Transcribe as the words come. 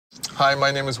Hi,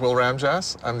 my name is Will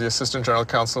Ramjas. I'm the Assistant General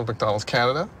Counsel of McDonald's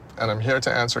Canada, and I'm here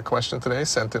to answer a question today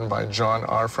sent in by John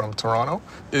R. from Toronto.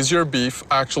 Is your beef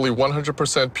actually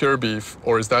 100% pure beef,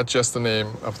 or is that just the name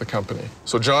of the company?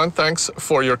 So John, thanks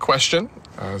for your question.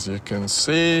 As you can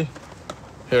see,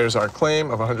 here's our claim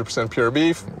of 100% pure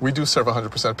beef. We do serve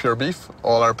 100% pure beef.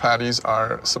 All our patties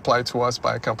are supplied to us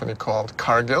by a company called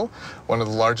Cargill, one of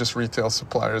the largest retail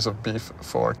suppliers of beef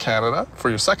for Canada. For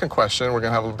your second question, we're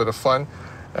gonna have a little bit of fun.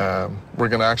 We're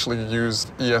gonna actually use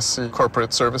ESC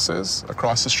Corporate Services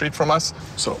across the street from us.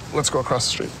 So let's go across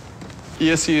the street.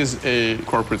 ESC is a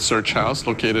corporate search house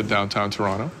located downtown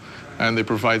Toronto, and they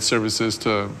provide services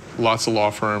to lots of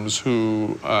law firms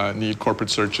who need corporate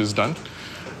searches done.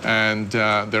 And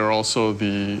they're also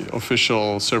the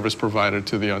official service provider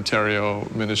to the Ontario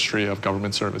Ministry of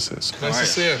Government Services. Nice to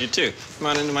see you. You too. Come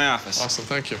on into my office. Awesome,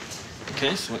 thank you.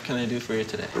 Okay, so what can I do for you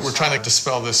today? We're trying to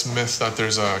dispel this myth that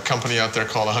there's a company out there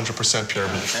called 100% pure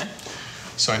beef. Okay.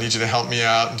 So I need you to help me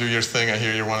out and do your thing. I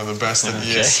hear you're one of the best at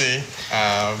ESC.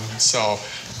 So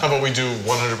how about we do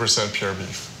 100% pure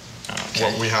beef?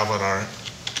 What we have on our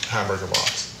hamburger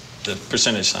box. The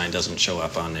percentage sign doesn't show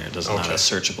up on there. It's not a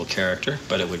searchable character,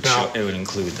 but it would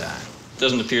include that. It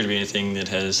doesn't appear to be anything that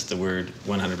has the word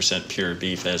 100% pure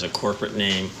beef as a corporate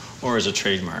name or as a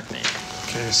trademark name.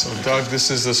 Okay, so Doug, this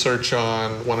is the search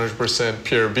on 100%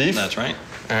 pure beef. That's right.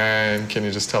 And can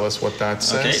you just tell us what that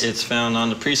says? Okay, it's found on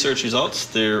the pre-search results.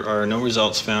 There are no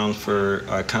results found for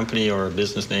a company or a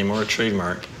business name or a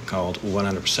trademark called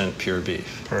 100% pure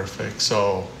beef. Perfect.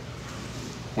 So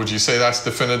would you say that's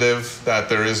definitive, that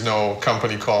there is no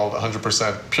company called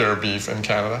 100% pure beef in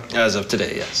Canada? As of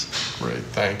today, yes. Great,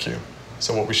 thank you.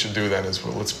 So what we should do then is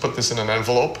let's put this in an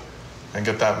envelope and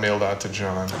get that mailed out to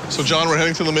John. So John, we're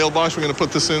heading to the mailbox. We're gonna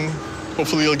put this in.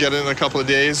 Hopefully you'll get it in a couple of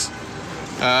days.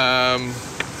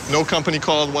 No company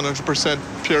called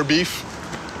 100% pure beef.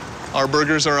 Our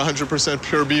burgers are 100%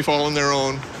 pure beef, all on their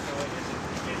own.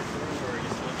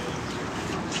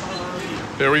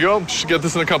 There we go. Should get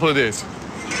this in a couple of days.